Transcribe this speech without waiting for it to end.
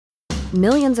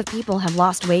Millions of people have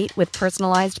lost weight with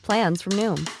personalized plans from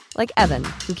Noom. Like Evan,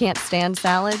 who can't stand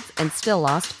salads and still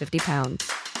lost 50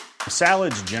 pounds.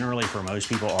 Salads generally for most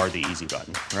people are the easy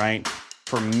button, right?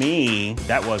 For me,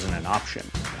 that wasn't an option.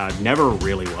 I never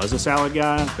really was a salad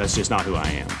guy. That's just not who I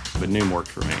am. But Noom worked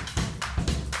for me.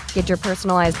 Get your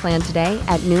personalized plan today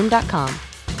at Noom.com.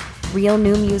 Real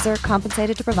Noom user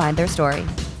compensated to provide their story.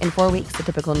 In 4 weeks, the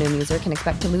typical Noom user can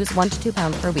expect to lose 1 to 2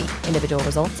 pounds per week. Individual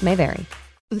results may vary.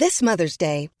 This Mother's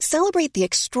Day, celebrate the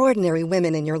extraordinary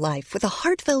women in your life with a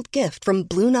heartfelt gift from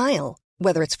Blue Nile.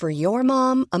 Whether it's for your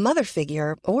mom, a mother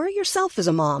figure, or yourself as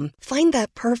a mom, find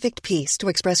that perfect piece to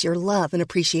express your love and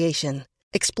appreciation.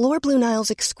 Explore Blue Nile's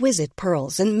exquisite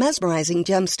pearls and mesmerizing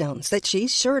gemstones that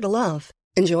she's sure to love.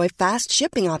 Enjoy fast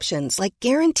shipping options like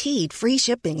guaranteed free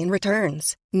shipping and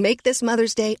returns. Make this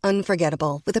Mother's Day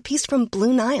unforgettable with a piece from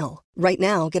Blue Nile. Right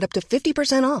now, get up to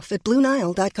 50% off at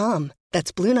BlueNile.com.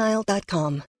 That's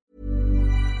BlueNile.com.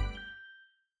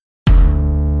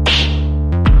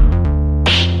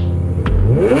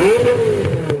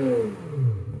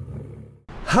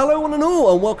 Hello one and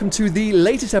all, and welcome to the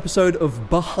latest episode of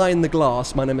Behind the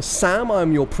Glass. My name is Sam,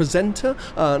 I'm your presenter,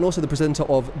 and also the presenter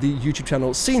of the YouTube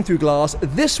channel Seen Through Glass.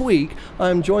 This week, I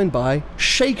am joined by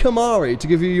Sheikh Amari to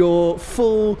give you your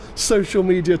full social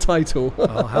media title.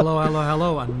 Oh,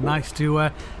 hello, and nice to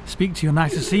speak to you.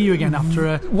 Nice to see you again after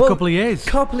a couple of years.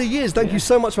 Thank you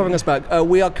so much for having us back.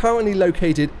 We are currently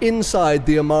located inside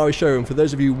the Amari showroom. For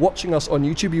those of you watching us on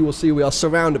YouTube, you will see we are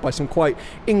surrounded by some quite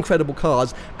incredible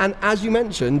cars. And as you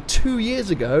mentioned, 2 years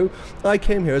ago, I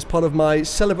came here as part of my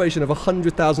celebration of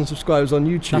 100,000 subscribers on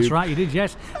YouTube. That's right, you did,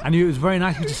 yes. And it was very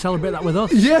nice of you to celebrate that with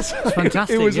us. Yes, it's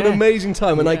fantastic. It was an amazing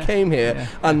time. And I came here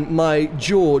and my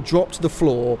jaw dropped to the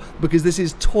floor because this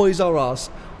is Toys R Us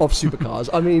of supercars.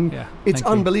 I mean, it's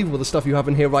unbelievable the stuff you have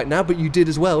in here right now, but you did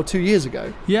as well 2 years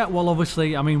ago. Yeah, well,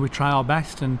 obviously, I mean, we try our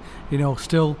best, and, you know,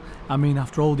 still, I mean,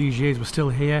 after all these years, we're still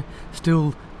here,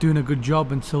 still doing a good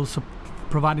job, and still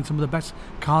providing some of the best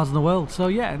cars in the world. So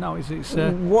yeah, no, it's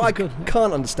what I good.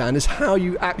 Can't understand is how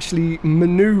you actually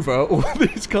maneuver all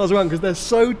these cars around, because they're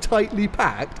so tightly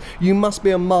packed. You must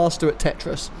be a master at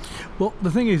Tetris. Well,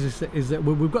 the thing is that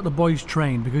we've got the boys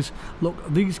trained, because look,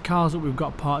 these cars that we've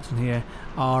got parts in here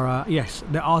are yes,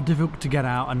 they are difficult to get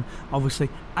out, and obviously,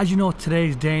 as you know,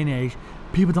 today's day and age,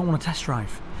 people don't want to test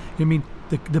drive. I mean,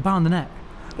 they're bound the net.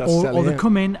 Or they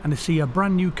come in and they see a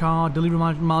brand new car, delivery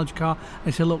mileage car, and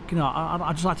they say, look, you know,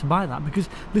 I'd just like to buy that, because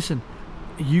listen,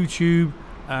 YouTube,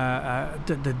 all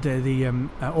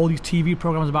these TV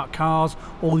programs about cars,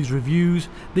 all these reviews,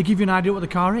 they give you an idea what the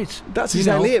car is. That's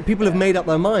exactly it. People have made up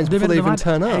their minds before they even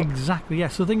turn up. Exactly,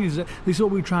 yes. So the thing is, this is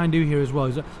what we try and do here as well,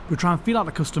 is that we try and feel out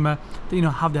the customer, that, you know,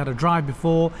 have they had a drive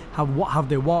before, what have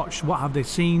they watched, what have they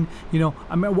seen, you know,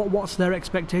 I mean, what's their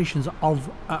expectations of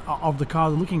the car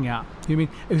they're looking at. You know what I mean?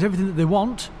 If it's everything that they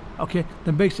want, okay,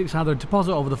 then basically it's either a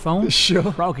deposit over the phone. Sure.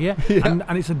 Right, okay, yeah.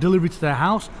 And it's a delivery to their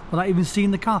house without even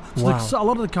seeing the car. So a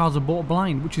lot of the cars are bought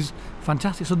blind, which is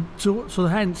fantastic. So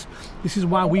hence, this is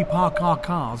why we park our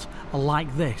cars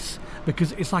like this,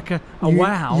 because it's like a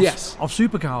warehouse of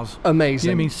supercars.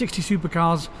 Amazing. You know what I mean? 60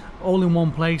 supercars all in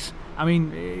one place. I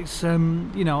mean, it's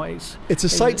you know, it's a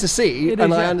sight to see,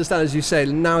 and I understand, as you say,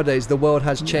 nowadays the world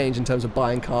has changed in terms of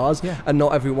buying cars, and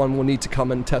not everyone will need to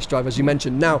come and test drive, as you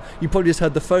mentioned. Now, you probably just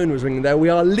heard the phone was ringing there. We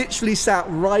are literally sat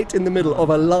right in the middle of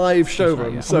a live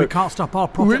showroom, right, so we can't stop our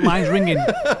profit lines ringing.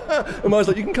 And I was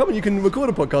like, you can come and you can record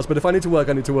a podcast, but if I need to work,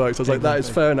 I need to work. So I was like, that is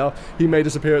fair enough. He made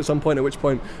us appear at some point, at which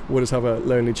point we'll just have a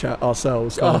lonely chat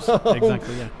ourselves.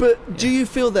 Exactly, yeah. But do you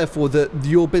feel, therefore, that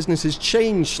your business has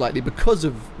changed slightly because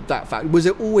of that fact? Was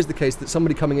it always the case that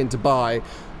somebody coming in to buy,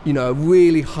 you know, a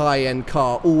really high-end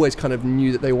car always kind of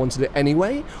knew that they wanted it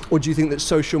anyway? Or do you think that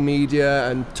social media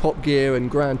and Top Gear and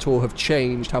Grand Tour have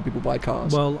changed how people buy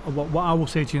cars? Well, what I will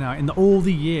say to you now, in all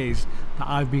the years that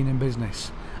I've been in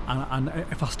business, and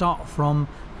if I start from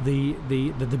the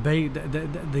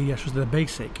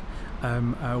basic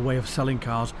way of selling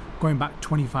cars, going back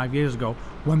 25 years ago,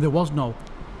 when there was no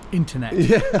internet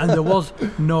and there was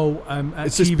no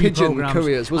it's TV just pigeon programs.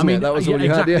 Couriers, wasn't it? That was all you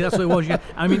exactly, had. That's what it was. Yeah.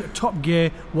 I mean, Top Gear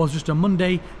was just a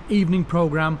Monday evening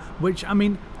program, which, I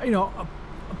mean, you know,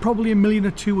 probably 1 million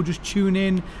or 2 would just tune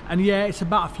in, and it's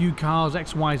about a few cars,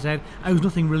 X, Y, Z, and there was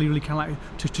nothing really kind of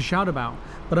like to shout about.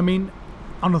 But I mean,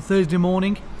 on a Thursday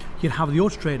morning, you'd have the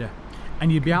Auto Trader,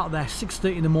 and you'd be out there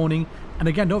 6:30 in the morning. And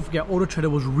again, don't forget, Auto Trader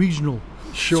was regional.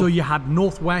 Sure. So you had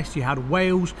Northwest, you had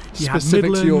Wales, you had Midlands.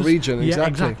 Specific to your region, yeah,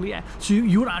 exactly. Yeah. So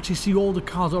you would actually see all the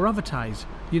cars that are advertised,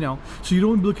 you know. So you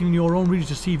don't be looking in your own region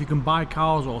to see if you can buy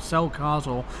cars or sell cars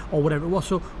or whatever it was.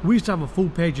 So we used to have a full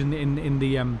page in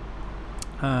the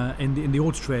in the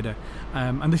Auto Trader,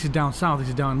 and this is down south. This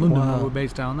is down in London, Wow. where we're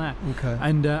based down there. Okay.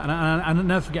 And I'll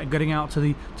never forget getting out to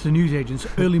the newsagents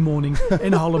early morning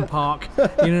in Holland Park.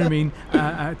 You know what I mean?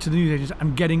 To the newsagents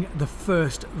and getting the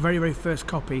very very first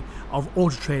copy of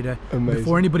Auto Trader Amazing.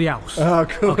 before anybody else. Oh,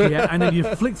 cool. Okay, yeah, and then you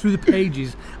flick through the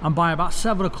pages, and by about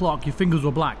 7 o'clock, your fingers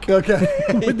were black. Okay.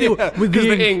 With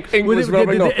the ink with was the-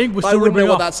 rubbing the off. ink was I still wouldn't know rubbing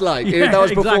what off. that's like. Yeah, That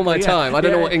was before exactly, my yeah. time. I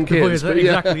don't know what ink is. But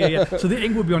yeah. Exactly, yeah. So the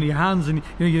ink would be on your hands, and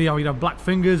you'd have black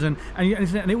fingers, and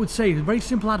it would say very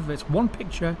simple adverts. One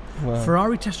picture,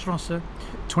 Ferrari Testarossa,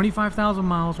 25,000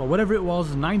 miles or whatever it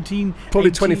was, 19.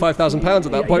 Probably £25,000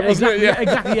 at that point, wasn't it? Yeah,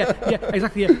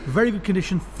 exactly. Yeah, very good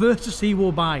condition. First to see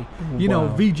will buy. You know,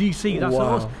 VGC. That's what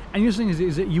it was. Wow. And the thing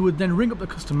is that you would then ring up the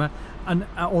customer and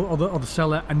or the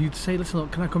seller, and you'd say, "Listen,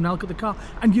 look, can I come down and look at the car?"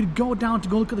 And you'd go down to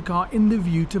go look at the car in the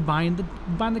view to buying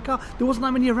the car. There wasn't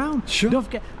that many around. Sure. Don't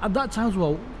forget, at that time as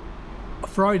well,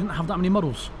 Ferrari didn't have that many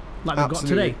models like we've got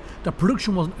Absolutely. today. The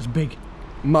production wasn't as big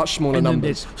Much smaller in them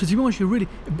numbers. days. So to be honest,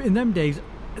 in them days,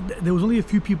 there was only a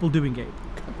few people doing it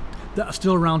that are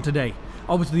still around today.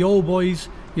 Obviously, the old boys,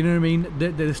 you know what I mean?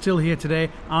 They're still here today.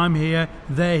 I'm here,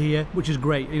 they're here, which is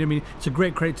great. You know what I mean? It's a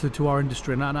great credit to our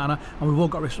industry, and we've all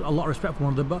got a lot of respect for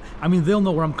one another. But I mean, they'll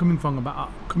know where I'm coming from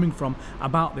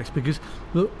about this, because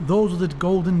those are the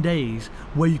golden days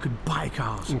where you could buy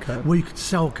cars, where you could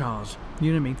sell cars.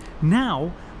 You know what I mean?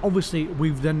 Now, obviously,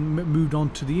 we've then moved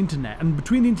on to the internet, and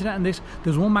between the internet and this,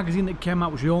 there's one magazine that came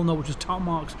out, which you all know, which is Top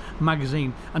Marks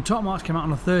magazine, and Top Marks came out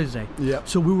on a Thursday. Yep.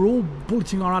 So we were all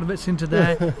bulleting our adverts into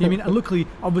there. You know what I mean? And luckily,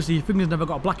 obviously, your fingers never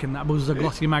got black in that, but it was a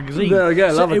glossy magazine. There we go,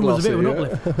 so love a it was a bit of an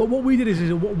glossy, uplift. But what we did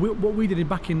is what we did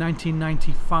back in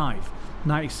 1995,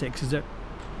 96, is that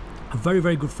a very,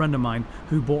 very good friend of mine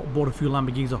who bought a few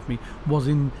Lamborghinis off me was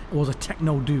a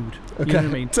techno dude. You know what I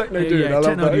mean? Techno dude, I love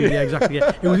techno that. dude, yeah, exactly.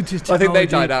 Yeah. He was into his I think they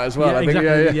technology. died out as well, I think,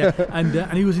 exactly, yeah.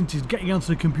 And he was into getting onto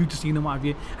the computer scene and what have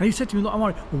you. And he said to me, "Look,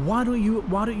 Amari, why don't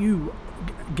you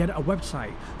get a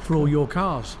website for all your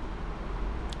cars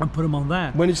and put them on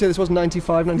there?" When did you say this was?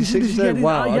 95, 96? This You is- said?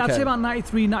 Wow, yeah, I'd okay. say about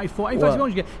 93, 94. In fact, Wow. to be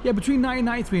honest with you, between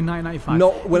 1993 and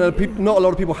 1995. Not a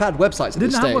lot of people had websites at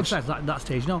Didn't this have stage. websites at that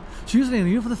stage, no. So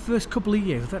for the first couple of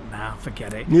years, I thought, nah,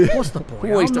 forget it. Yeah. What's the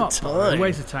point? Waste I'm of not time. bothered.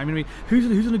 Waste of time. You know what I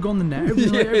mean? Who's going to go on the net?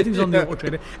 Everything's on the Auto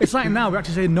Trader. It's like now we're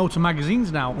actually saying no to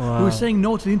magazines now. We were saying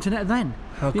no to the internet then.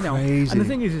 How you know? crazy. And the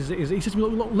thing is he says to me,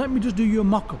 look, let me just do you a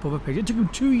mock-up of a page. It took him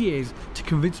 2 years to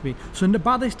convince me. So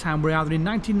by this time, we're either in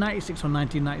 1996 or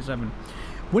 1997.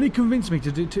 When he convinced me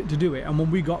to do it, and when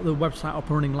we got the website up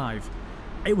and running live,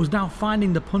 it was now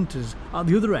finding the punters at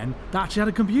the other end that actually had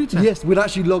a computer. Yes, we'd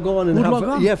actually log on and Would have log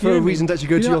on. for You a know what I reason mean? to actually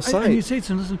go to your site. And you say to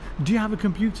them, listen, do you have a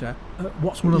computer?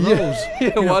 What's one of Yeah, those?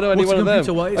 yeah, why do I need what's a one of them?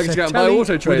 computer? Well, I it's can a go and buy telly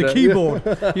Auto Trader. with a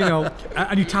keyboard, you know,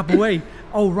 and you tap away.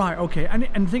 Oh, right, okay. And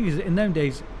the thing is, in them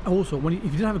days, also, if you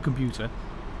did have a computer,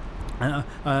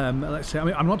 let's say, I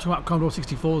mean, I'm not talking about Commodore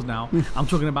 64s now. I'm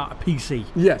talking about a PC.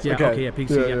 Yes, Yeah. okay. Okay. Yeah. PC.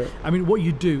 Yeah, Yeah. yeah. I mean, what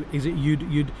you'd do is that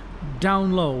you'd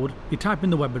download. You type in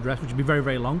the web address, which would be very,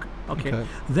 very long. Okay.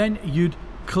 Then you'd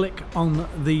click on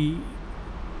the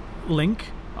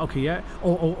link. Okay. Yeah.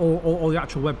 Or the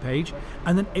actual web page,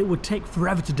 and then it would take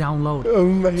forever to download.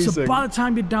 Amazing. So by the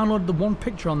time you downloaded the one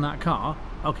picture on that car,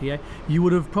 okay, yeah, you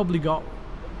would have probably got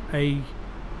a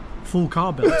full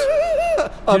car built.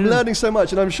 I'm learning so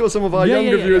much, and I'm sure some of our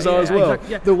younger viewers are as well.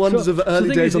 Exactly, yeah. The wonders of the early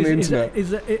thing days on the is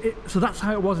internet. so that's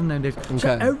how it was in those days. So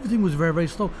Okay. everything was very, very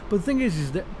slow. But the thing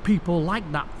is that people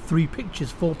liked that 3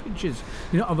 pictures, 4 pictures,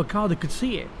 of a car. They could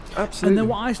see it. Absolutely. And then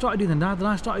what I started doing, then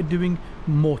I started doing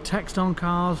more text on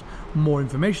cars, more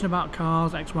information about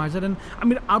cars, X, Y, Z. And I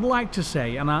mean, I'd like to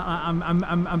say, and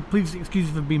I'm please excuse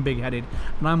me for being big-headed,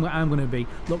 and I'm going to be.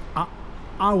 Look,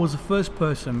 I was the first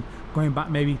person going back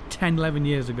maybe 10, 11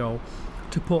 years ago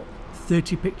to put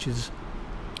 30 pictures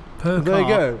per There you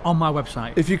car go. on my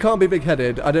website. If you can't be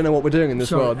big-headed, I don't know what we're doing in this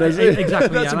Sorry, world. There's, exactly,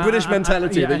 that's yeah, a British and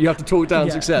mentality yeah, that you have to talk down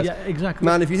yeah, success. yeah, exactly.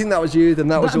 Man, if you think that was you, then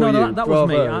that was all you. That was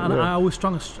me, Bravo. and Yeah.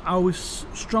 I always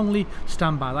strongly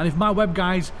stand by that. And if my web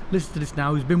guys listen to this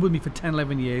now, who's been with me for 10,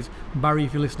 11 years, Barry,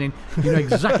 if you're listening, you know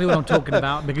exactly what I'm talking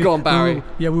about. Because Go on, Barry.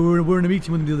 we were in a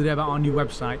meeting with him the other day about our new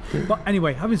website. But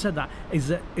anyway, having said that, is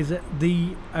that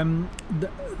the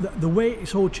way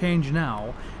it's all changed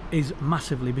now is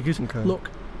massively because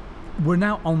look, we're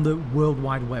now on the World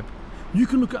Wide Web. you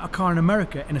can look at a car in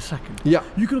America in a second. Yeah.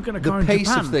 You can look at a car in The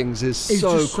Japan. pace of things is it's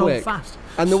so just quick. so fast.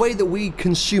 And the way that we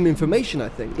consume information, I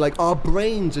think, like our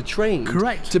brains are trained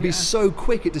Correct, to be yeah. so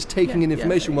quick at just taking Yeah, in yeah,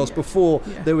 information, whilst yeah, before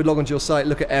yeah. they would log onto your site,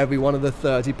 look at every one of the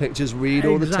 30 pictures, read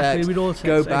all the Exactly, text, read all the text,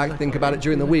 go back, exactly, think about it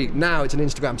during the week. Now it's an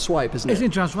Instagram swipe, isn't It's it?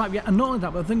 interesting, right? Yeah, and not only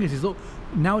that, but the thing is look,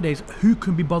 nowadays, who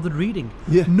can be bothered reading?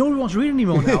 Yeah. Nobody wants to read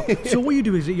anymore now. So what you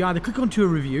do is that you either click onto a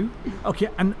review, okay,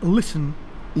 and listen,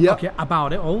 Yeah. okay,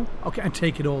 about it all, okay, and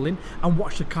take it all in, and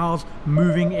watch the cars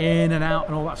moving in and out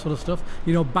and all that sort of stuff.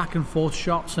 You know, back and forth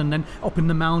shots, and then up in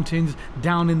the mountains,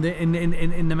 down in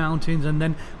the mountains, and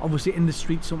then obviously in the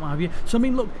streets and what have you. So I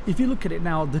mean, look, if you look at it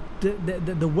now,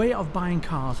 the way of buying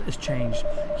cars has changed.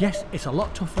 Yes, it's a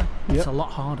lot tougher. It's Yep. a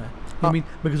lot harder. I mean,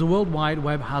 because the World Wide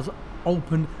Web has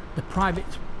opened the private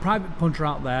punter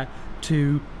out there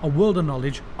to a world of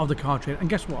knowledge of the car trade. And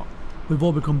guess what? We've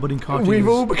all become budding car We've dealers.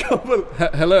 all become.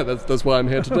 Hello, that's why I'm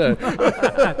here today.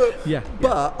 Yeah.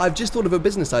 But I've just thought of a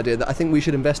business idea that I think we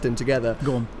should invest in together.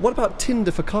 Go on. What about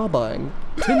Tinder for car buying?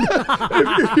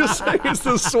 if you're saying it's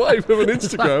the swipe of an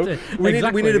Instagram, we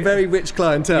Exactly, need a yeah. very rich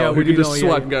clientele who we can do just know,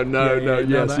 swipe and go, no,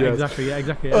 yes. Exactly, yeah,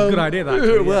 exactly. It's a good idea, that.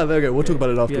 Actually, Well, there we go. We'll talk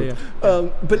about it afterwards. Yeah.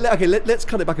 But okay, let's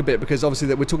cut it back a bit, because obviously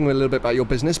that we're talking a little bit about your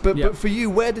business. But, Yeah. but for you,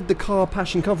 where did the car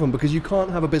passion come from? Because you can't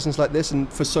have a business like this and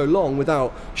for so long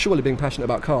without surely being passionate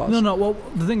about cars. No. Well,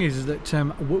 the thing is that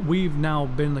we've now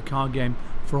been in the car game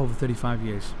for over 35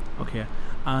 years. Okay,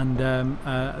 and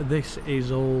this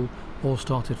is all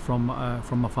started from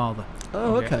my father.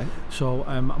 Oh, okay. So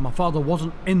my father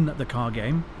wasn't in the car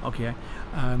game. Okay,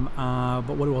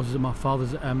 but what it was is that my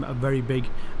father's very big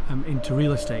into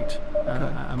real estate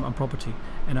and property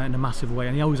in a massive way,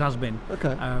 and he always has been.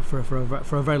 Okay. For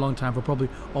a very long time, for probably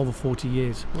over 40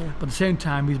 years. Yeah. But at the same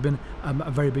time, he's been a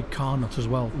very big car nut as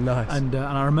well. Nice. And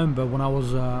I remember when I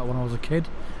was a kid,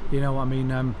 you know, I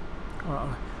mean, I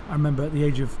remember at the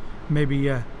age of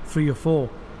maybe 3 or 4,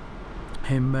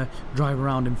 him driving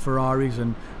around in Ferraris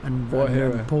and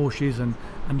Porsches and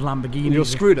Lamborghinis. And you're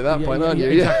screwed at that point, aren't you?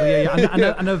 Exactly.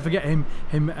 Yeah. I never forget him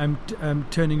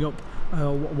turning up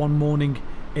one morning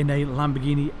in a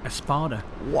Lamborghini Espada.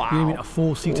 Wow. You know what I mean? A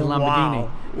 4-seater Wow.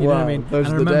 Lamborghini. You know what I Wow. mean? Those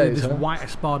and are I the remember days, this huh? white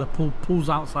Espada pulls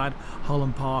outside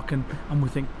Holland Park, and we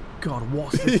think, God,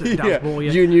 what's this that Dad's bought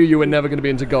you? You knew you were never going to be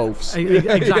into golfs.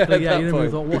 Exactly, at yeah. that You know, we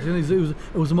point. thought, what? It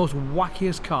was the most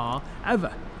wackiest car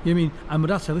ever. You know what I mean? And my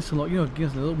dad said, listen, look, you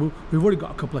know, we've already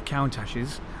got a couple of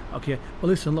Countashes. Okay, well,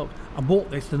 listen, look, I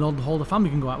bought this, then the whole family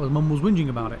can go out. Well, Mum was whinging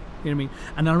about it. You know what I mean?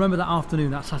 And I remember that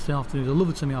afternoon, that Saturday afternoon, it was a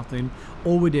lovely sunny afternoon.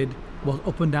 All we did was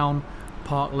up and down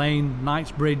Park Lane,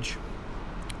 Knightsbridge,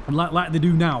 and like they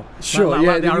do now. Sure, like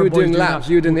yeah, the you Arab were boys doing do laps. now.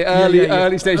 You were doing the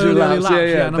early stages of laps.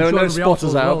 Yeah. And There I'm were no sure everybody else spotters will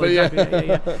as out, well, but exactly,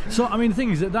 yeah. So I mean, the thing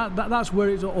is that's where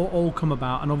it's all come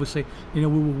about, and obviously, you know,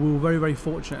 we were very, very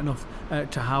fortunate enough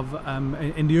to have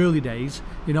in the early days,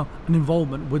 you know, an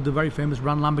involvement with the very famous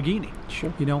brand Lamborghini.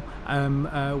 Sure. You know,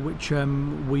 which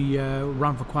we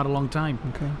ran for quite a long time.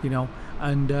 Okay. You know,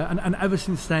 and ever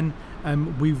since then,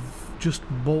 we've just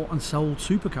bought and sold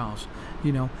supercars.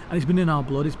 You know, and it's been in our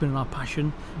blood, it's been in our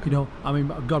passion. You know, I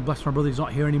mean, God bless my brother, he's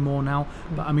not here anymore now.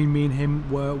 But I mean, me and him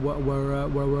were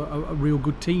a real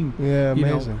good team. Yeah, you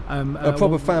know. amazing. A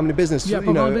proper family business, yeah,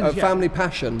 you know, proper business, a yeah. family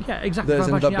passion. Yeah, exactly. That's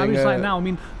ended up being It's like now, I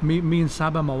mean, me and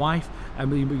Saba, my wife,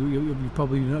 and you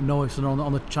probably know us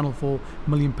on the Channel 4 £1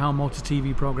 Million Motor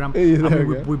TV programme. Yeah, there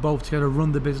we go. We both together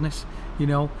run the business, you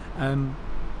know.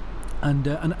 And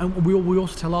we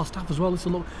also tell our staff as well,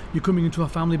 listen, look, you're coming into a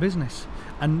family business,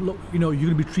 and look, you know, you're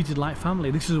going to be treated like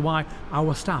family. This is why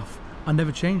our staff are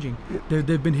never changing.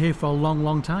 They've been here for a long,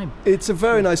 long time. It's a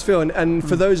very nice feel, and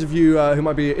for those of you who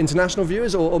might be international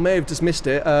viewers or may have just missed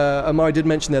it, Amari did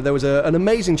mention there was an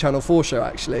amazing Channel 4 show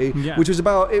actually, Yeah. which was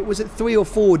about, it was at 3 or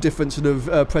 4 different sort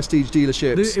of prestige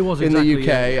dealerships It was in the exactly, UK,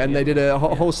 yeah, and yeah, they did a yeah.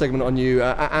 whole segment on you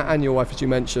and your wife, as you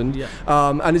mentioned. Yeah.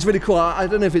 And it's really cool. I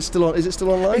don't know if it's still on. Is it still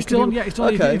online? It's still on, yeah. It's still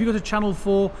on. Okay. If you go to Channel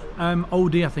 4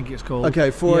 OD, I think it's called. Okay,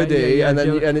 4OD,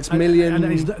 and it's million.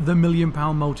 And it's the £1 Million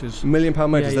Motors. £1 Million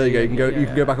Motors. Yeah, There you yeah, go. yeah, You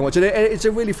can go back and watch it. It's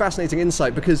a really fascinating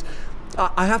insight, because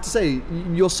I have to say,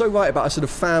 you're so right about a sort of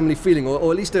family feeling,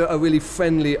 or at least a really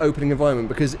friendly opening environment,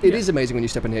 because it is amazing when you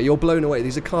step in here. You're blown away.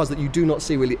 These are cars that you do not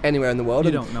see really anywhere in the world. You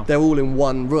and don't know. They're all in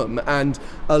one room, and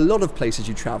a lot of places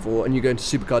you travel and you go into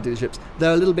supercar dealerships,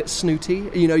 they're a little bit snooty.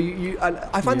 You know, and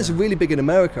I find this really big in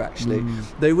America actually.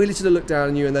 They really sort of look down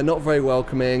on you, and they're not very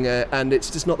welcoming, and it's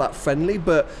just not that friendly.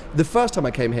 But the first time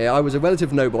I came here, I was a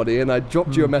relative nobody, and I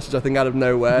dropped you a message, I think, out of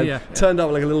nowhere. Yeah. Turned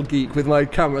up like a little geek with my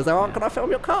camera. I was like, oh, can I film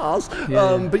your cars?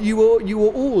 But you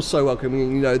were all so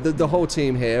welcoming, you know, the whole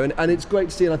team here, and it's great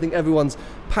to see, and I think everyone's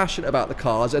passionate about the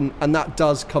cars, and that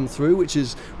does come through, which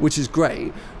is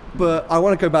great. But I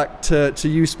want to go back to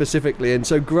you specifically, and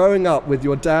so growing up with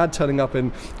your dad turning up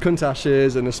in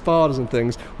Countachs and Espadas and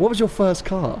things, what was your first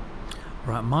car?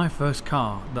 Right, my first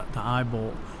car that I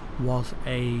bought was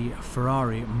a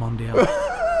Ferrari Mondial.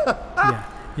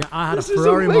 Yeah, I had This a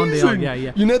Ferrari is amazing. Mondial.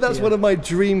 Yeah. You know, that's one of my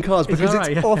dream cars because that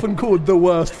right? it's often called the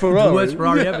worst Ferrari. The worst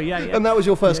Ferrari ever, yeah. And that was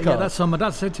your first car? Yeah, that's what my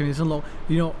dad said to me. He said, look,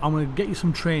 you know, I'm going to get you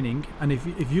some training, and if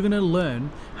you're going to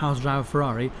learn how to drive a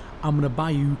Ferrari, I'm going to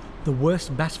buy you the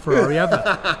best Ferrari ever.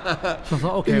 So I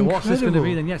thought, okay, what's this going to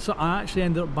be then? Yeah, so I actually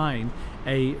ended up buying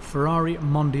a Ferrari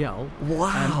Mondial.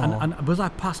 Wow. And because I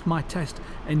passed my test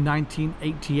in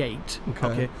 1988,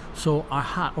 okay, so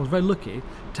I was very lucky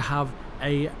to have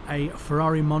a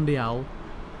Ferrari Mondial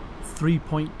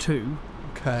 3.2.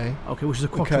 Okay, which is a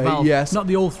quattro valve. Yes. Not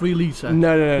the old 3 litre.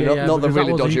 No, not the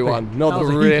really dodgy one. Not the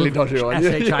really dodgy one.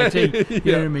 SHIT.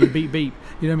 You know what I mean? Beep beep.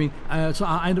 You know what I mean? So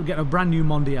I ended up getting a brand new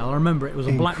Mondial. I remember it was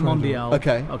a black Mondial.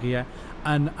 Okay, yeah.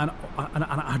 And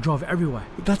I drove it everywhere.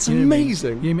 That's you know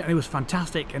amazing. What I mean? And it was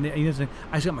fantastic. And I used to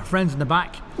get my friends in the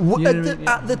back.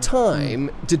 At the time,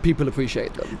 did people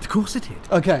appreciate them? Of course it did.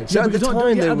 Okay, so at the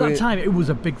time, it was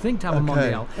a big thing to have a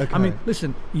Mondial. Okay. I mean,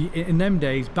 listen, in them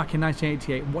days, back in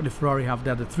 1988, what did Ferrari have? They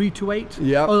had the 328.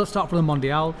 Yeah. Oh, let's start from the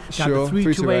Mondial. They had the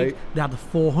 328. They had the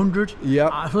 400. Yeah.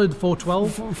 I thought the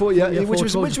 412. Which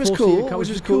was cool. Which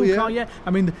was a cool car. Yeah. I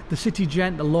mean, the city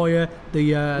gent, the lawyer,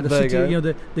 the city, you know,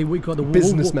 the what you call the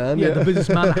businessman. Yeah, the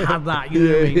businessman had that. You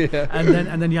know what I mean? Yeah.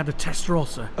 And then you had the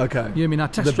Testarossa. Okay. You know what I mean? Now,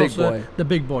 Testarossa, the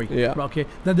big boy. Yeah. Right, okay.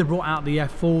 Then they brought out the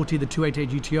F40, the 288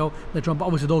 GTO. Later on, but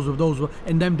obviously those were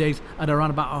in them days at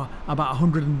around about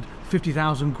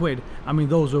 150,000 quid. I mean,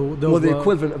 those were the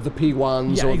equivalent of the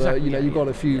P1s, yeah, or exactly, you've got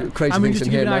a few crazy I mean, things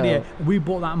just in to give here you an now. idea, we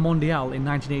bought that Mondial in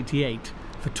 1988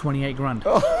 for 28 grand.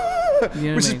 You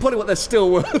know Which is probably what they're still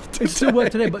worth today. It's still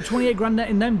worth today, but 28 grand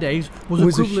in them days was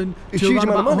equivalent a to huge around amount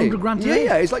about of money. 100 grand today.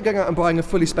 Yeah, it's like going out and buying a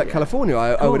fully spec California,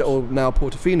 or now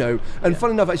Portofino. And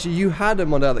funny enough, actually, you had a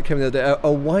Mondial that came in the other day,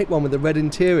 a white one with a red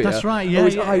interior. That's right, yeah.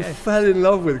 Which I fell in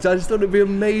love with, because I just thought it'd be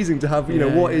amazing to have,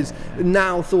 what is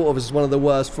now thought of as one of the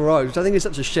worst Ferraris, which I think is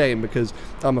such a shame, because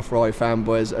I'm a Ferrari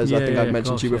fanboy, as I think I've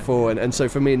mentioned to you before, and so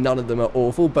for me, none of them are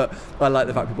awful, but I like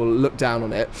the fact people look down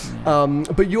on it. Yeah.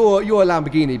 But you're a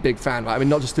Lamborghini big fan, right? I mean,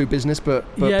 not just through business, but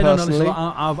personally.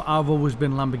 I've always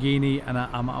been Lamborghini, and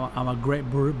I'm a great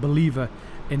believer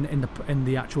in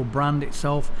the actual brand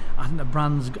itself. I think the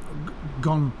brand's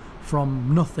gone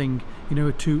from nothing,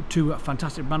 to a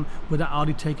fantastic brand without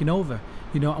Audi taking over.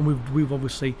 And we've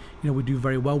obviously, we do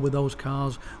very well with those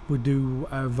cars. We do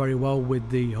very well with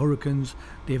the Huracans,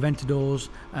 the Aventadors.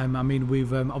 I mean,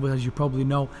 we've obviously, as you probably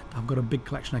know, I've got a big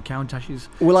collection of Countachs.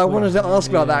 Well, I wanted to ask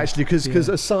about that actually, because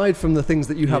aside from the things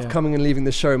that you have coming and leaving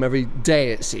the showroom every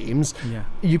day, it seems,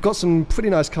 you've got some pretty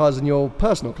nice cars in your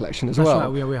personal collection as well.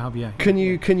 That's right, we have, yeah. Can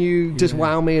you just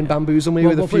wow me and bamboozle me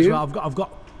with a few? I've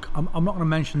got. I'm not going to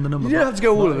mention the number. You don't have to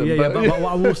go all of them. But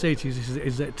what I will say to you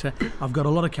is that I've got a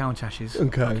lot of Countachs.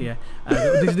 Okay.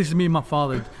 This is me and my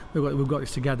father. We've got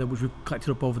this together, which we've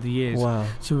collected up over the years. Wow.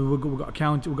 So we've got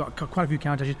quite a few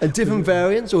Countachs. And different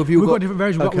variants, or have you got? We've got different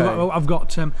variants. Okay.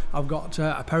 I've got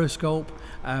a Periscope.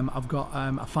 I've got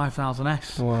a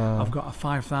 5000S. Wow. I've got a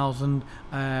 5000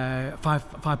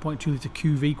 5.2 litre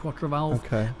QV quattro valve.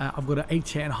 Okay. I've got an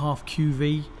 88.5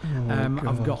 QV.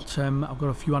 I've got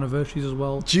a few anniversaries as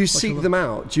well. Do you seek them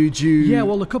out? Do you? Yeah.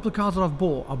 Well, a couple of cars that I've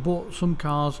bought some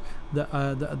cars that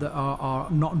are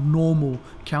not normal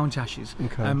Countachs.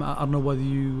 Okay. I don't know whether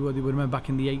you remember back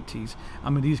in the 80s. I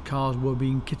mean, these cars were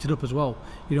being kitted up as well.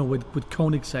 With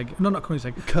Koenigsegg. No, not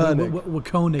Koenigsegg. Koenig. With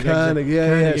Koenig. Koenig.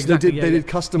 Koenig, So they did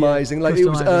customizing. Yeah, like it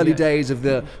was early yeah. days of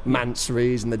the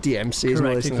Mansories and the DMCs and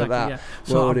all this things like that. Yeah.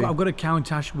 So I've got a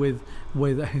Countach with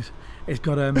it's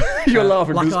got You're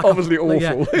laughing because it's obviously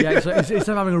awful. Yeah. So instead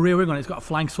of having a rear wing on it, it's got a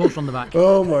flying saucer on the back.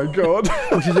 Oh my god!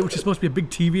 which is supposed to be a big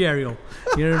TV aerial.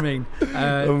 You know what I mean?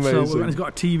 Amazing. So it's got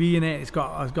a TV in it. It's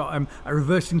got a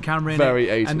reversing camera in Very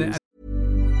it. Very 80s.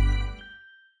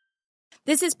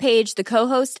 This is Paige, the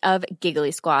co-host of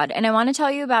Giggly Squad, and I want to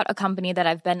tell you about a company that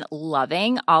I've been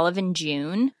loving, Olive &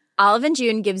 June. Olive &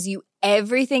 June gives you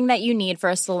everything that you need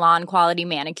for a salon-quality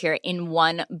manicure in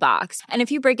one box. And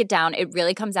if you break it down, it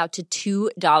really comes out to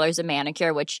 $2 a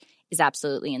manicure, which is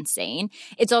absolutely insane.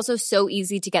 It's also so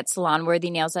easy to get salon-worthy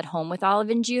nails at home with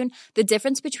Olive & June. The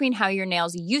difference between how your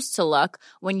nails used to look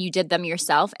when you did them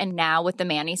yourself and now with the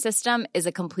Mani system is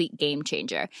a complete game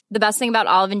changer. The best thing about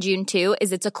Olive & June, too,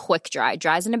 is it's a quick dry.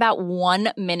 Dries in about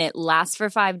 1 minute, lasts for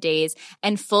 5 days,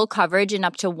 and full coverage in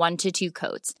up to 1 to 2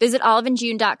 coats. Visit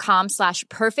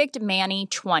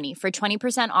oliveandjune.com/perfectmani20 for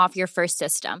 20% off your first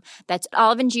system. That's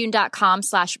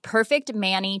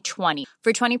oliveandjune.com/perfectmani20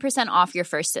 for 20% off your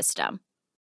first system.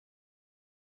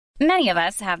 Many of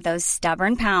us have those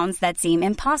stubborn pounds that seem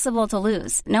impossible to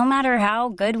lose, no matter how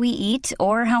good we eat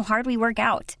or how hard we work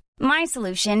out. My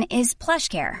solution is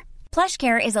PlushCare.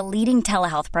 PlushCare is a leading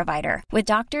telehealth provider with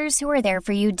doctors who are there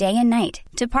for you day and night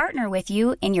to partner with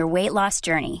you in your weight loss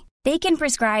journey. They can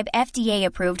prescribe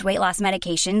FDA-approved weight loss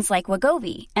medications like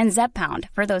Wegovy and Zepbound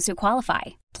for those who qualify.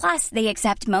 Plus, they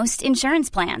accept most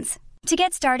insurance plans. To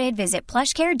get started, visit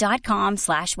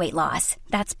plushcare.com/weightloss.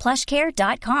 That's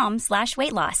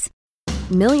plushcare.com/weightloss.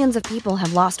 Millions of people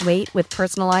have lost weight with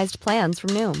personalized plans from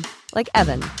Noom, like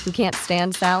Evan, who can't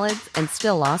stand salads and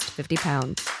still lost 50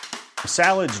 pounds.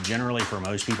 Salads generally for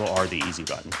most people are the easy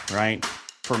button, right?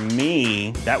 For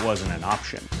me, that wasn't an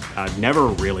option. I never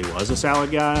really was a salad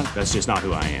guy. That's just not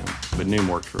who I am. But Noom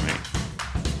worked for me.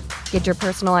 Get your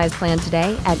personalized plan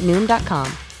today at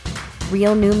Noom.com.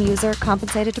 Real Noom user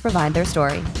compensated to provide their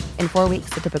story. In 4 weeks,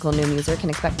 the typical Noom user can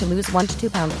expect to lose 1 to 2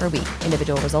 pounds per week.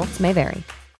 Individual results may vary.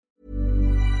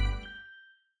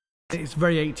 It's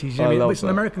very 80s. It's an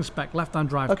American spec left-hand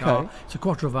drive car. It's a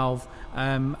quattro valve,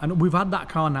 and we've had that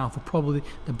car now for probably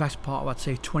the best part of, I'd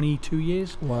say, 22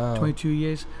 years. Wow. 22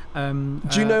 years. Do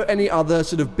you know any other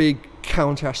sort of big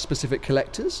Countach specific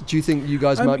collectors? Do you think you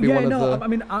guys might be one of the?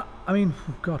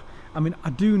 I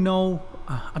do know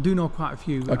quite a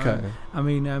few. Okay. I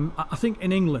think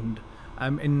in England,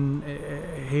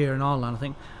 here in Ireland, I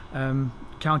think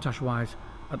Countach wise,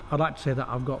 I'd like to say that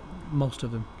I've got most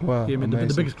of them. Wow, the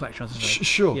biggest collection, I suppose.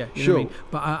 Sure, yeah, sure. What I mean?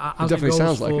 But as it definitely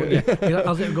sounds like it.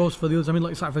 As it goes for the others,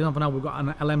 like for example, now we've got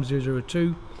an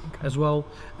LM002 as well.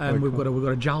 We've got a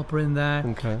Jalpa in there.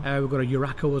 Okay. We've got a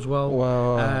Uraco as well.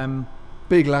 Wow.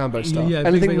 Big Lambo stuff. Yeah,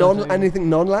 anything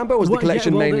non-Lambo? Was the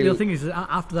collection mainly? The thing is,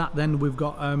 after that, then we've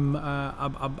got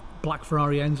a black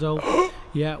Ferrari Enzo.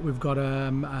 Yeah, we've got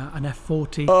an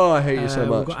F40. Oh, I hate you so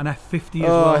much. We've got an F50 as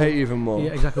well. Oh, I hate you even more.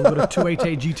 Yeah, exactly. We've got a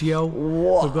 288 GTO.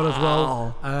 Wow. We've got as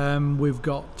well. We've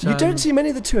got. You don't see many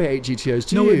of the 288 GTOs,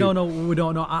 do you? No, we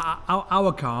don't. No,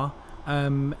 our car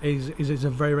is a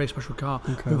very, very special car.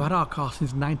 Okay. We've had our car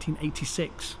since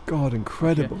 1986. God,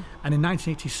 incredible. Okay. And in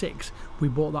 1986, we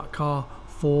bought that car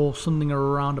for something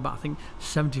around about, I think,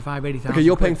 75,000, 80,000. Okay,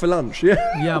 you're paying for lunch, yeah?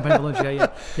 Yeah, I'm paying for lunch,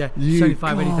 yeah.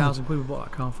 75,000, 80,000 quid we bought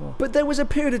that car for. But there was a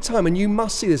period of time, and you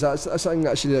must see this, that's something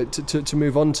actually to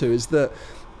move on to, is that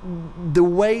the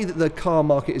way that the car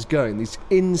market is going, these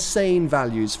insane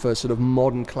values for sort of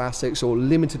modern classics or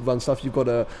limited run stuff. You've got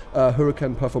a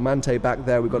Huracan Performante back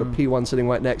there, we've got a P1 sitting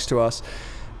right next to us,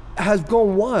 has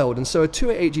gone wild. And so a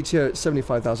 288 GTO at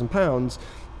 £75,000,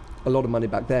 a lot of money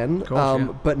back then,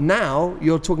 but now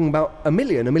you're talking about $1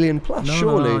 million plus,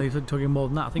 surely. No, you're talking more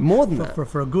than that. I think more than that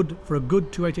for a good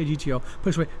 288 GTO. Put it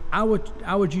this way, our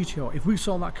GTO, if we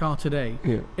sold that car today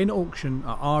in auction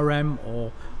at RM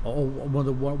or one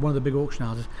of the big auction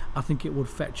houses, I think it would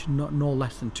fetch no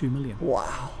less than 2 million.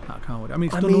 Wow, that car would. I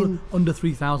mean, it's done under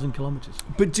 3,000 kilometres.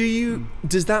 But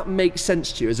does that make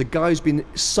sense to you as a guy who's been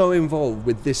so involved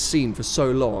with this scene for so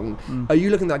long? Are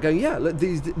you looking at that going, yeah, look,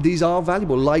 these are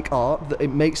valuable, like art, that it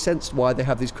makes sense why they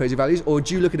have these crazy values? Or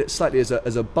do you look at it slightly as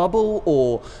a bubble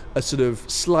or a sort of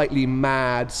slightly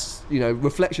mad,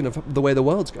 reflection of the way the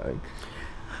world's going?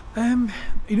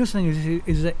 Something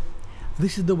is that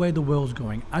this is the way the world's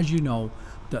going. As you know,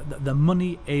 the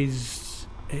money is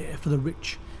for the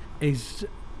rich it's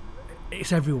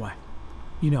everywhere.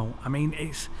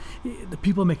 It's the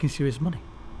people making serious money.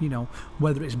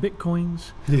 Whether it's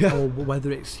bitcoins or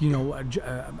whether it's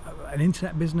an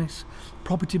internet business,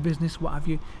 property business, what have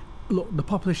you. Look, the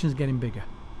population is getting bigger.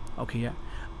 Okay, yeah.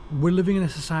 We're living in a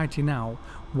society now,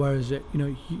 whereas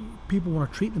people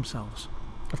want to treat themselves.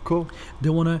 Of course. They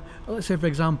want to. Let's say, for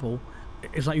example,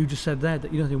 it's like you just said there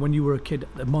that when you were a kid,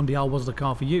 the Mondial was the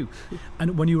car for you,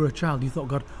 and when you were a child, you thought,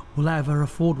 God, will I ever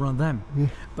afford one of them? Yeah.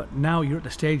 But now you're at the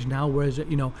stage now, whereas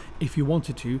if you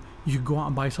wanted to, you could go out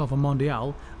and buy yourself a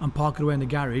Mondial and park it away in the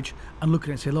garage and look at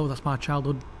it and say, "Oh, that's my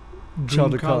childhood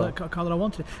dream car that I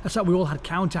wanted." That's like we all had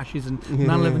Countaches and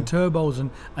 911 turbos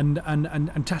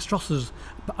and Testrosas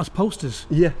as posters.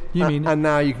 Yeah, you mean? And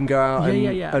now you can go out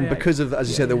and because of, as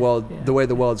you say, the way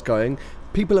the world's going,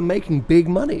 people are making big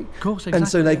money. Of course, And so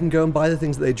exactly, they yeah. can go and buy the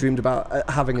things that they dreamed about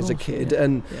having as a kid. yeah,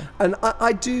 And yeah. and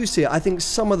I do see it. I think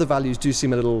some of the values do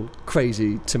seem a little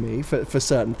crazy to me for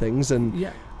certain things. And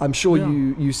Yeah. I'm sure Yeah.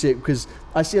 you see it, because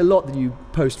I see a lot that you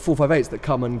post 458s that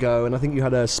come and go. And I think you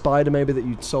had a Spider maybe that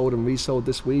you sold and resold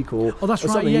this week, or Oh, that's or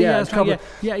right. something. Yeah, that's right. come-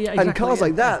 Yeah, and exactly, cars yeah,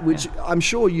 like that, yeah, which yeah. I'm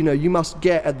sure you must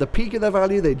get at the peak of their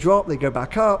value. They drop, they go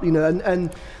back up.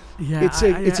 And Yeah,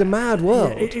 it's a mad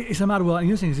world. It's a mad world. And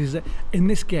the other thing is that in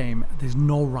this game, there's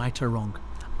no right or wrong.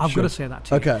 I've got to say that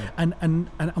to you. Okay. And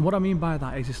what I mean by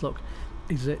that is this, look,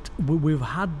 is that we've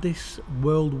had this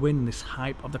whirlwind, this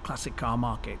hype of the classic car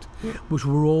market, which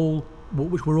we're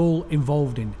all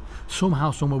involved in.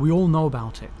 Somehow, somewhere, we all know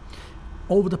about it.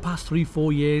 Over the past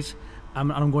 3-4 years,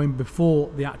 and I'm going before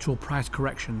the actual price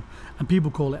correction, and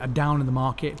people call it a down in the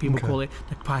market, people call it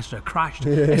the prices are crashed.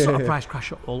 It's not a price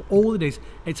crash at all. All it is,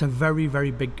 it's a very,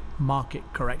 very big market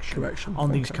correction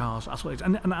on these cars. That's what it is.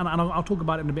 And I'll talk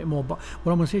about it in a bit more, but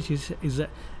what I'm going to say to you is that,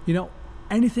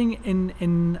 anything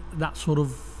in that sort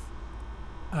of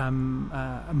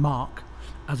mark,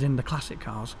 as in the classic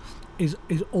cars, is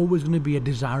always going to be a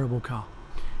desirable car.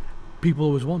 People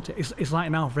always want it. It's like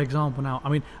now, for example,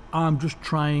 I'm just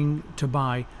trying to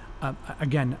buy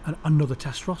again another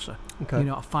Testarossa,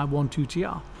 a 512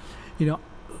 TR.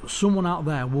 Someone out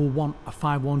there will want a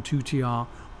 512 TR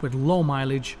with low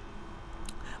mileage,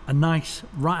 a nice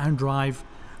right-hand drive,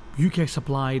 UK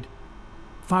supplied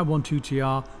 512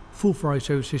 TR, full Ferrari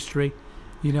service history.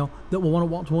 That will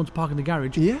want to park in the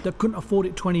garage. Yeah. That couldn't afford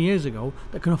it 20 years ago.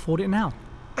 That can afford it now.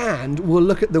 And we'll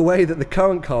look at the way that the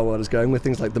current car world is going with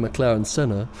things like the McLaren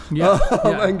Senna,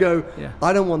 and go,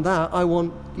 I don't want that. I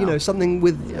want, something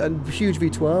with a huge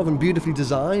V12 and beautifully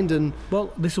designed. And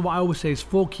well, this is what I always say: is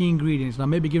 4 key ingredients. Now,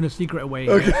 maybe giving a secret away.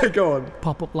 Here. okay, go on.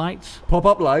 Pop-up lights,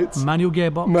 Pop-up lights, manual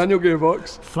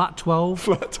gearbox, flat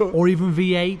 12, or even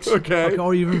V8, Okay.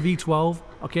 or even V12.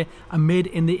 Okay, and made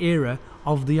in the era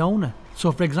of the owner.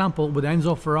 So, for example, with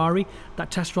Enzo Ferrari,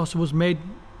 that Testarossa was made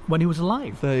when he was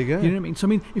alive. There you go. You know what I mean?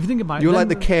 So, if you think about it... You're like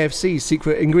the KFC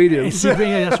secret ingredients. Yeah,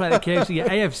 that's right, the KFC,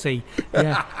 AFC.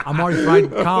 Yeah, Amari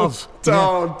fried cars.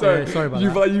 Don't. Sorry about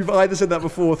that. You've either said that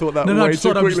before or thought that No, way just too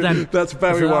thought I was quickly. then. That's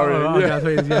very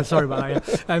worrying. Yeah, sorry about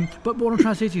that. Yeah. But what I'm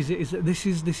trying to say to you is that this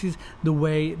is the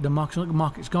way the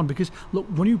market's gone. Because look,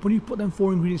 when you put them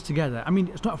 4 ingredients together,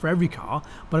 it's not for every car,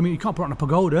 but you can't put it on a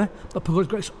Pagoda. But Pagoda's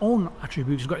got its own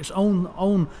attributes. It's got its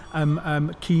own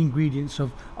key ingredients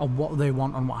of what they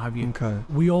want and what have you. Okay.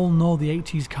 We all know the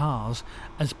 80s cars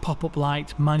as pop-up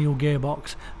lights, manual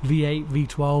gearbox, V8,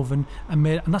 V12,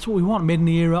 and that's what we want, made in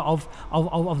the era of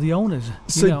the owners.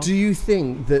 So do you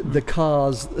think that the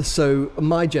cars, so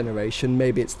my generation,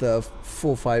 maybe it's the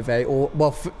 458,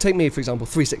 or take me for example,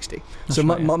 360. So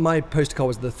my poster car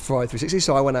was the Ferrari 360,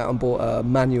 so I went out and bought a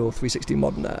manual 360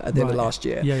 Modena at the end of last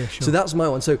year. Yeah, sure. So that's my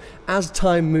one. So as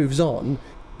time moves on,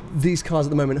 these cars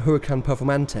at the moment, Huracan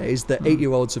Performantes, the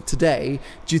 8-year-olds of today,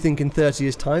 do you think in 30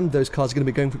 years' time those cars are going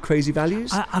to be going for crazy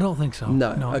values? I don't think so.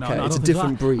 No, okay, it's a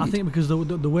different breed. I think because the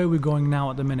way we're going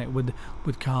now at the minute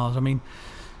with cars,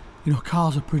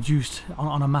 cars are produced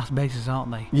on a mass basis,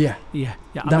 aren't they? Yeah.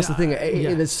 That's the thing.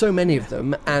 There's so many of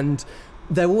them, and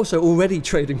they're also already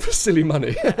trading for silly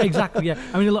money. Exactly. Yeah.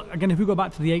 Look again. If we go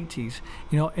back to the 80s,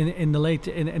 in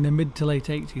the mid to late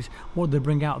 80s, what did they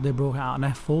bring out? They brought out an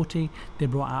F40. They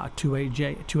brought out a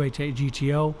 288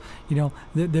 GTO.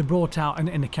 They brought out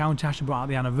in the Countach. They brought out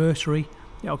the Anniversary.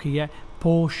 Yeah. Okay. Yeah.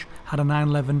 Porsche had a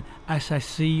 911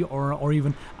 SSC or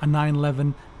even a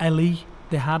 911 LE.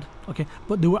 They had. Okay.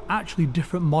 But they were actually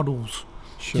different models.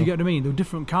 Sure. Do you get what I mean? They were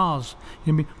different cars.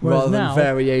 You know what I mean? Whereas rather than now,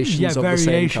 variations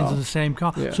of the same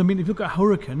car. Yeah. So if you look at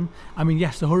Huracan,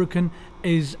 yes, the Huracan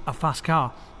is a fast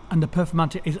car, and the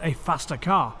Performante is a faster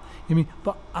car.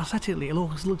 But aesthetically, it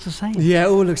looks the same. Yeah, it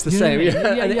all looks the same.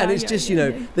 And it's just,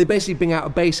 they basically bring out a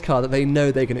base car that they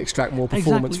know they can extract more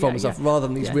performance from and stuff, rather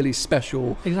than these really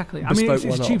special Exactly. bespoke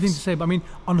It's a cheap thing to say, but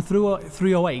on a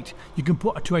 308, you can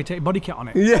put a 288 body kit on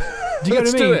it. Yeah. Do you get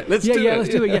what I mean? Let's do it. Let's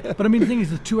do it. Yeah. But the thing is,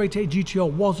 the 288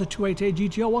 GTO was a 288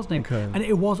 GTO, wasn't it? Okay. And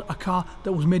it was a car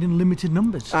that was made in limited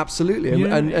numbers. Absolutely.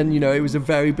 And it was a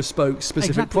very bespoke,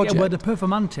 specific project. Where the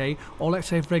Performante, or let's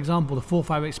say, for example, the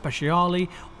 458 Speciale,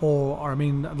 or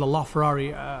the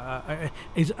LaFerrari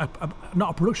is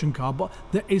not a production car, but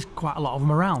there is quite a lot of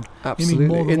them around.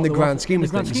 Absolutely. In the grand scheme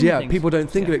of things. People don't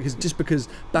think of it because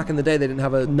back in the day they didn't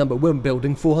have a number. We weren't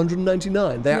building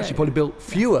 499. They actually probably built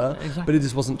fewer, but it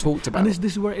just wasn't talked about. And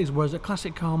this is where it is. Whereas the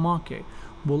classic car market,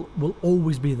 will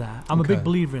always be there. I'm a Okay. big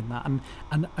believer in that.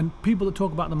 And people that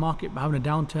talk about the market having a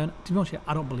downturn, to be honest,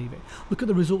 I don't believe it. Look at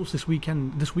the results this week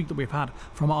that we've had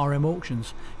from RM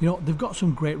Auctions. You know, they've got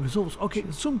some great results. Okay,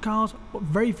 some cars, but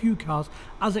very few cars,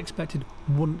 as expected,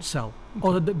 wouldn't sell.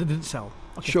 Or they didn't sell.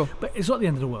 Okay. Sure. But it's not the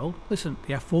end of the world. Listen,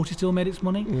 the F40 still made its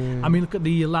money. I mean, look at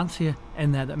the Lancia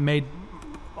in there that made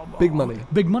Big money.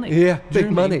 Big money. Yeah, Do you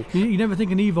big know what I money. mean? You never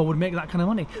think an Evo would make that kind of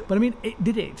money, but I mean, it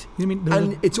did it. You know what I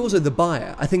mean? And it's also the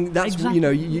buyer. I think that's Exactly. you know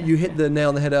you hit the nail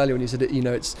on the head earlier when you said it. You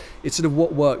know, it's sort of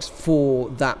what works for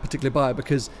that particular buyer,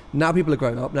 because now people are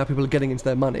growing up. Now people are getting into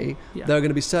their money. Yeah. There are going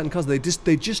to be certain cars they're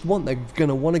going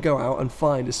to want to go out and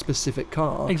find a specific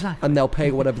car. Exactly. And they'll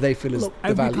pay whatever they feel is Look, the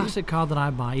every value. classic car that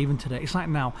I buy, even today, it's like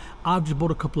now, I've just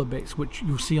bought a couple of bits, which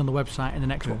you'll see on the website in the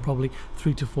next, probably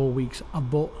 3 to 4 weeks.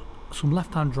 I've bought some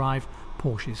left-hand drive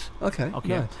Porsches. Okay.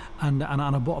 Nice. and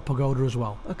I bought a Pagoda as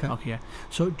well. Okay.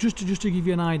 So just to give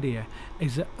you an idea,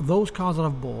 is that those cars that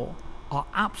I've bought are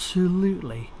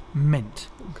absolutely mint.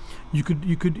 You could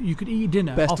eat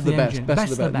dinner Best off of the the best. engine.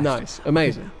 Best of the best. Nice.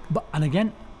 Amazing. But and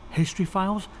again, history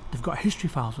files. They've got history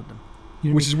files with them.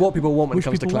 You know Which what I is mean? what people want when it Which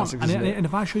comes to people want. classics, And, isn't it? and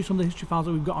if I show you some of the history files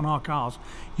that we've got on our cars,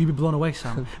 you'd be blown away,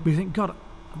 Sam. But you think, God,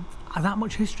 that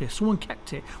much history, someone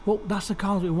kept it. Well, that's the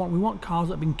cars we want. We want cars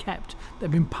that have been kept, that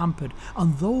have been pampered.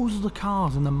 And those are the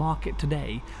cars in the market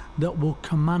today that will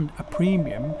command a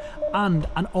premium and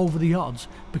over the odds,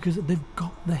 because they've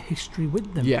got the history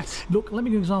with them. Yes. Look, let me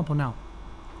give you an example now.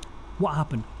 What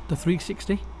happened? The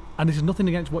 360? And this is nothing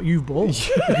against what you've bought,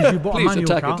 because you bought Please a manual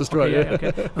attack car. it, destroy it.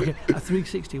 Okay. A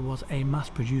 360 was a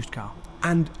mass-produced car.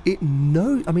 And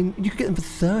I mean, you could get them for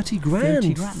 30 grand,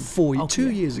 30 grand. 2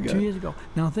 years ago. 2 years ago.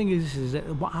 Now the thing is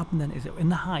that what happened then is that in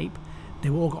the hype, they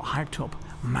all got hyped up.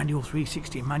 Manual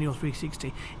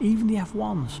 360. Even the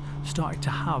F1s started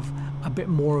to have a bit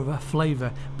more of a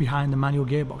flavour behind the manual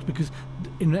gearbox, because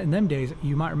in them days,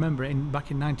 you might remember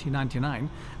back in 1999,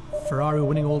 Ferrari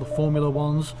winning all the Formula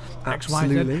Ones,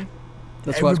 Absolutely. XYZ.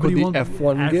 That's why it's called the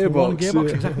F1 gearbox. F1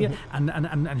 exactly. Yeah.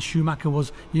 And Schumacher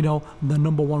was, the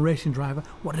number one racing driver.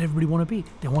 What did everybody want to be?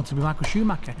 They wanted to be Michael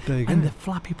Schumacher. There you go. And the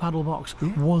flappy paddle box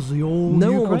was the old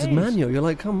No new one wanted craze. manual. You're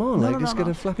like, come on, let's get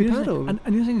a flappy paddle. And the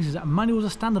other thing is that manual was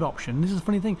a standard option. This is the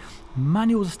funny thing.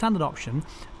 Manual was a standard option,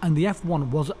 and the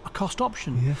F1 was a cost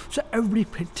option. Yeah. So everybody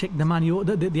ticked the manual,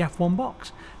 the F1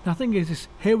 box. Now the thing is,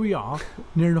 here we are,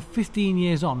 near enough 16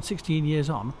 years on,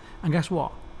 and guess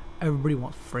what? Everybody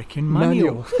wants freaking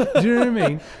manual. Do you know what I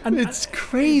mean? And it's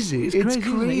crazy. It's crazy. isn't it?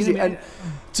 You know what I mean? And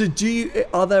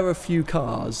so are there a few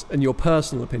cars, in your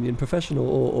personal opinion, professional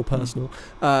or personal,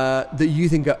 that you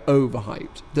think are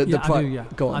overhyped? I do, yeah.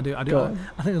 Go on. I do. Go on.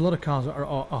 I think a lot of cars are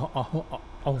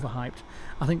overhyped.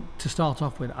 I think to start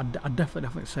off with, I'd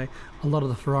definitely say a lot of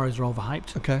the Ferraris are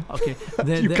overhyped. Okay.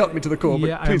 They're- You they're- cut me to the core, but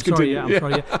yeah, please continue. I'm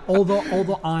sorry. Yeah.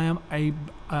 Although I am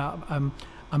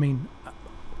I mean,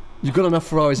 You've got enough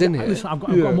Ferraris in here. listen, I've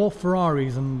got more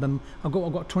Ferraris than I've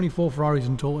got 24 Ferraris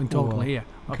in total wow. here.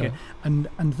 Okay. Okay. And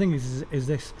the thing is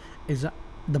that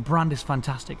the brand is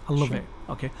fantastic. I love it.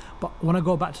 Okay. But when I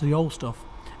go back to the old stuff,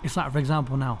 it's like, for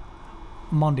example, now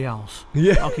Mondials.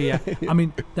 Yeah. Okay. Yeah. I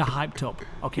mean, they're hyped up.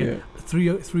 Okay. Yeah.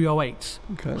 308s.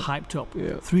 Okay. Hyped up.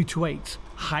 Yeah. 328s.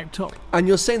 Hyped up. And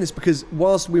you're saying this because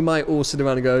whilst we might all sit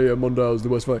around and go, yeah, Mondial's the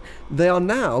worst Ferrari, they are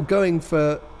now going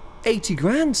for 80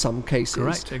 grand some cases.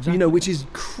 Correct, exactly. Which is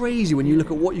crazy when you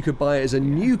look at what you could buy as a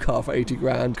new car for 80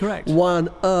 grand. Correct. Why on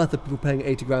earth are people paying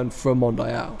 80 grand for a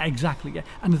Mondial? Exactly, yeah.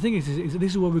 And the thing is this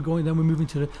is where we're going. Then we're moving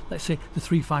to let's say the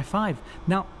 355.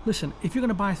 Now, listen, if you're going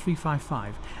to buy a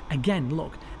 355, again,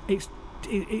 look,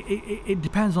 it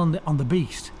depends on the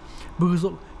beast, because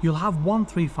look, you'll have one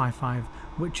 355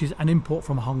 which is an import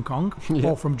from Hong Kong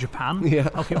or from Japan,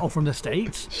 or from the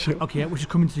States, which is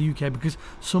coming to the UK because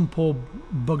some poor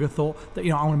bugger thought that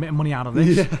I want to make money out of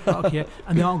this,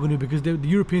 and they aren't going to, because the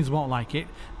Europeans won't like it,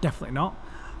 definitely not.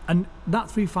 And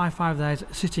that 355 there is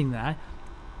sitting there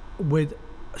with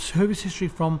service history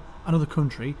from another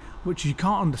country, which you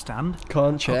can't understand,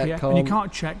 Can't check, and you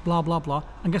can't check, blah blah blah.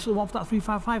 And guess what they want for that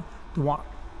 355? They want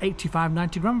 85,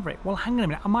 90 grand for it. Well, hang on a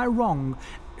minute, am I wrong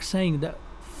saying that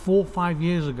 4 or 5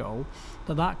 years ago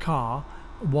that car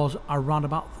was around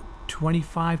about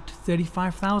 25 to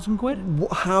 35,000 quid?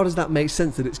 How does that make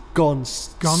sense that it's gone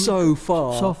so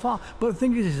far? So far. But the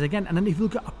thing is again, and then if you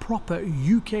look at a proper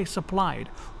UK supplied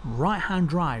right-hand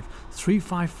drive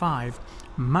 355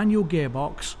 manual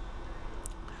gearbox,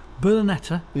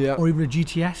 Berlinetta, or even a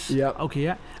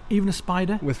GTS, even a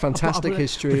Spider with fantastic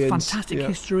history,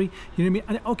 history. You know what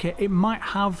I mean? And it might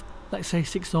have, let's say,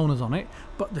 6 owners on it,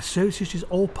 but the service history is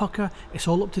all pucker, it's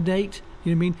all up to date,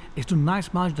 You know what I mean? It's done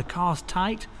nice mileage. The car's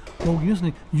tight. Well, you know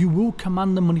something, you will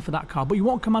command the money for that car, but you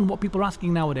won't command what people are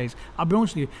asking nowadays. I'll be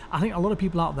honest with you. I think a lot of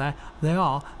people out there,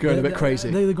 going a bit crazy.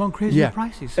 They're going crazy with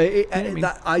prices. You know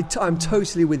what I mean? I'm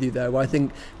totally with you there. Where I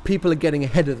think people are getting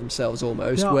ahead of themselves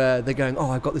almost, where they're going,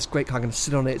 oh, I've got this great car, I'm going to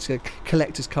sit on it. It's a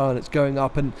collector's car, and it's going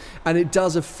up, and it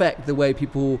does affect the way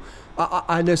people.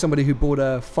 I know somebody who bought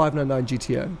a 599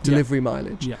 GTO delivery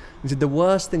mileage. Yeah. He said the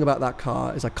worst thing about that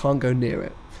car is I can't go near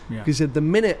it. Yeah. He said the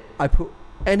minute I put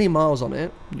any miles on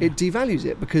it, it devalues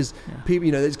it because people,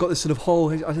 you know, it's got this sort of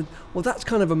whole. I said, well, that's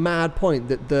kind of a mad point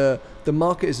that the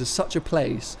market is such a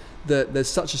place that there's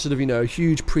such a sort of, you know, a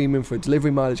huge premium for a delivery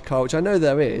mileage car, which I know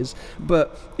there is,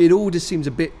 but it all just seems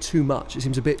a bit too much. It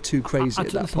seems a bit too crazy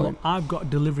at that point. Look, I've got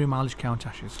delivery mileage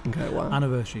Countachs. Okay, wow.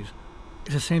 Anniversaries.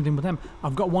 It's the same thing with them.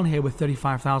 I've got one here with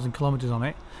 35,000 kilometres on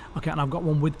it. Okay, and I've got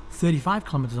one with 35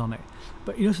 kilometres on it.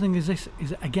 But you know, the thing is this,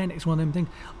 is again, it's one of them things.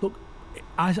 Look,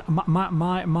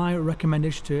 my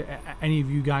recommendation to any of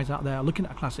you guys out there looking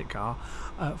at a classic car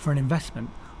for an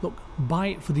investment, look, buy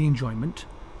it for the enjoyment.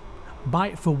 Buy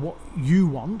it for what you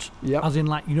want, as in,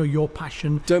 like, you know, your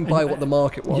passion. Don't buy what the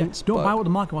market wants. Don't buy what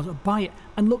the market wants. Buy it,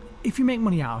 and look, if you make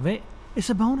money out of it, it's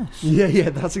a bonus. Yeah,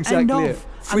 that's exactly it.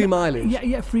 Free mileage.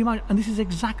 Yeah, free mileage. And this is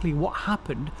exactly what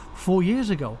happened 4 years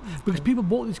ago. Because people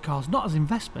bought these cars not as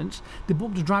investments, they bought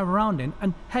them to drive around in,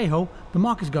 and hey ho, the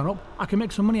market's gone up, I can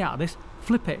make some money out of this,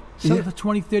 flip it, sell it for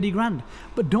 20, 30 grand.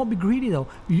 But don't be greedy though.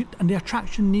 And the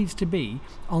attraction needs to be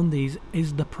on these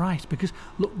is the price. Because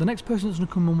look, the next person that's going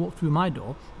to come and walk through my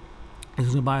door is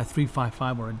going to buy a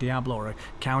 355 or a Diablo or a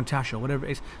Countach or whatever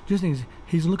it is. Just things,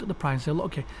 he's going to look at the price and say, look,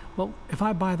 okay, well, if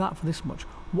I buy that for this much,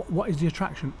 what is the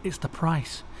attraction? It's the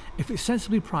price. If it's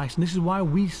sensibly priced, and this is why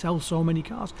we sell so many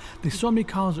cars. There's so many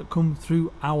cars that come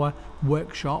through our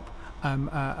workshop that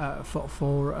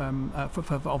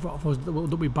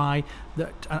we buy,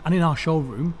 that and in our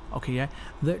showroom,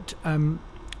 that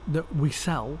we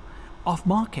sell off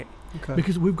market. Okay.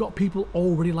 Because we've got people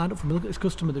already lined up for me. Look at this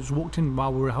customer that just walked in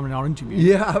while we were having our interview.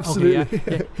 Yeah, absolutely. Okay,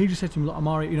 yeah. He just said to me, look,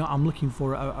 Amari, you know, I'm looking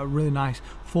for a really nice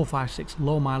 456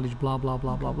 low mileage, blah, blah,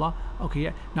 blah, blah, blah. Okay,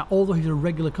 yeah. Now, although he's a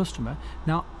regular customer,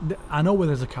 now, I know where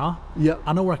there's a car. Yeah.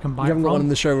 I know where I can buy it from. You haven't got one in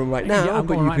the showroom right now. Yeah, I've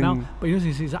got but one you right can... now. But you know,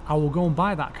 he says, I will go and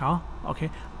buy that car, okay,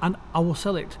 and I will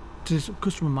sell it to this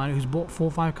customer of mine who's bought 4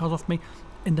 or 5 cars off me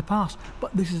in the past.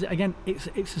 But this is, again, it's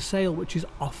a sale which is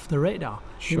off the radar.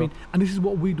 Sure. You know what I mean? And this is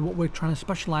what we're trying to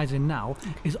specialise in now,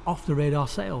 is off the radar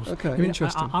sales. Okay,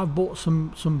 interesting. I've bought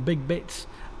some big bits.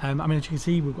 I mean, as you can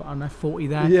see, we've got an F40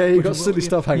 there. Yeah, you've got silly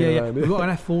stuff hanging around. We've got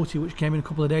an F40 which came in a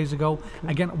couple of days ago.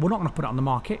 Again, we're not going to put it on the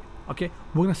market. Okay,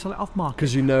 we're going to sell it off market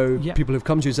because you know people have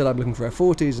come to you and said, I'm looking for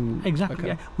F40s, and exactly.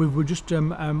 Yeah, we're just on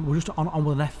with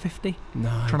an F50.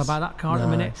 Nice. Trying to buy that car at the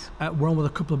minute. We're on with a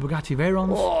couple of Bugatti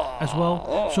Veyrons as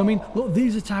well. So I mean, look,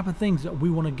 these are the type of things that we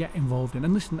want to get involved in.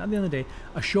 And listen, at the end of the day,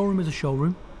 a showroom is a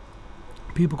showroom.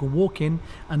 People can walk in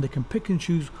and they can pick and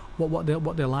choose what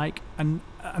they like, and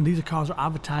these are cars that are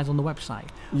advertised on the website.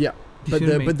 Yeah. But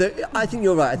I think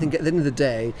you're right. I think at the end of the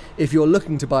day, if you're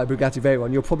looking to buy a Bugatti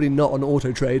Veyron, you're probably not on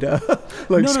Auto Trader,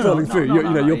 scrolling through.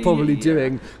 You're probably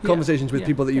doing conversations with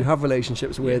people that you have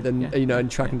relationships with, and and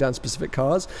tracking down specific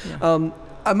cars. Yeah.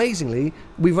 Amazingly,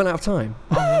 we've run out of time.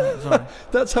 Sorry.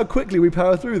 That's how quickly we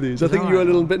power through these. I think you were a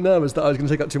little bit nervous that I was going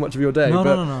to take up too much of your day.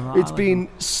 No. It's been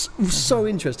so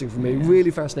interesting for me,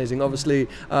 really fascinating. Obviously,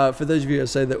 for those of you,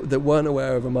 as I say, that weren't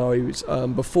aware of Amari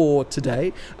before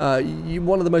today, you're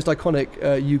one of the most iconic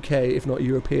UK, if not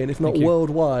European, if not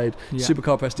worldwide,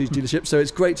 supercar prestige dealerships. So it's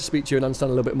great to speak to you and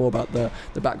understand a little bit more about the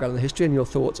background and the history and your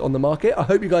thoughts on the market. I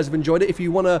hope you guys have enjoyed it. If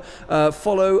you want to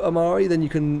follow Amari, then you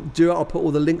can do it. I'll put all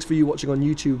the links for you watching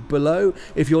on YouTube below.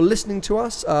 If you're listening to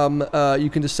us, you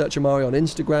can just search Amari on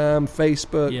Instagram,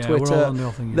 Facebook, Twitter. We're all on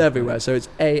the thing, they're everywhere. So it's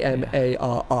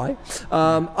AMARI.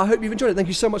 I hope you've enjoyed it. Thank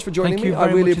you so much for joining me. I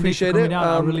really appreciate it.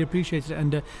 I really appreciate it.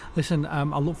 And listen, I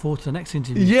look forward to the next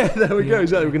interview. Yeah, there we go.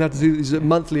 Exactly. We're going to have to do these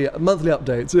monthly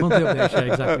updates.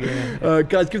 Exactly.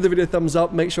 Guys, give the video a thumbs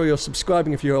up. Make sure you're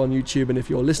subscribing if you're on YouTube, and if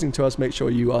you're listening to us, make sure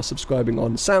you are subscribing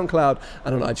on SoundCloud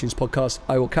and on iTunes Podcast.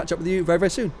 I will catch up with you very,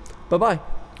 very soon. Bye-bye.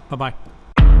 Bye-bye.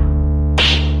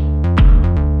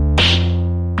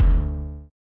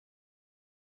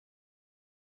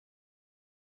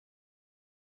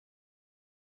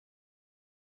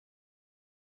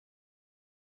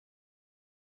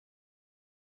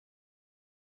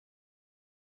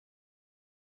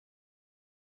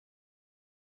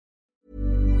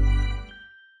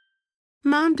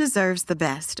 Mom deserves the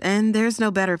best, and there's no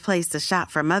better place to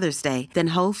shop for Mother's Day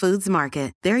than Whole Foods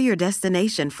Market. They're your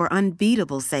destination for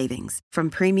unbeatable savings, from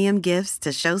premium gifts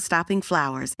to show-stopping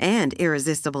flowers and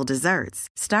irresistible desserts.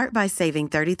 Start by saving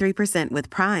 33% with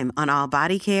Prime on all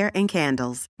body care and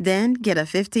candles. Then get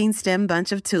a 15-stem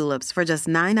bunch of tulips for just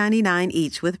 $9.99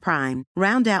 each with Prime.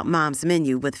 Round out Mom's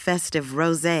menu with festive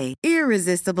rosé,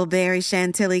 irresistible berry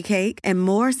chantilly cake, and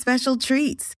more special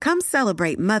treats. Come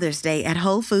celebrate Mother's Day at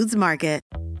Whole Foods Market.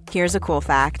 Here's a cool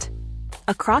fact.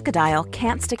 A crocodile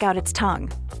can't stick out its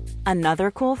tongue.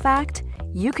 Another cool fact,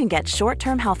 you can get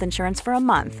short-term health insurance for a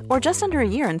month or just under a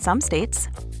year in some states.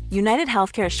 United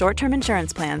Healthcare short-term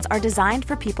insurance plans are designed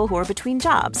for people who are between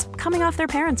jobs, coming off their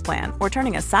parents' plan, or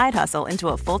turning a side hustle into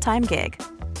a full-time gig.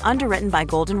 Underwritten by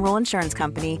Golden Rule Insurance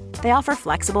Company, they offer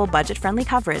flexible, budget-friendly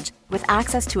coverage with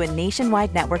access to a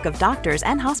nationwide network of doctors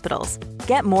and hospitals.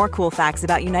 Get more cool facts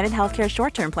about United Healthcare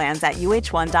short-term plans at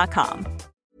uh1.com.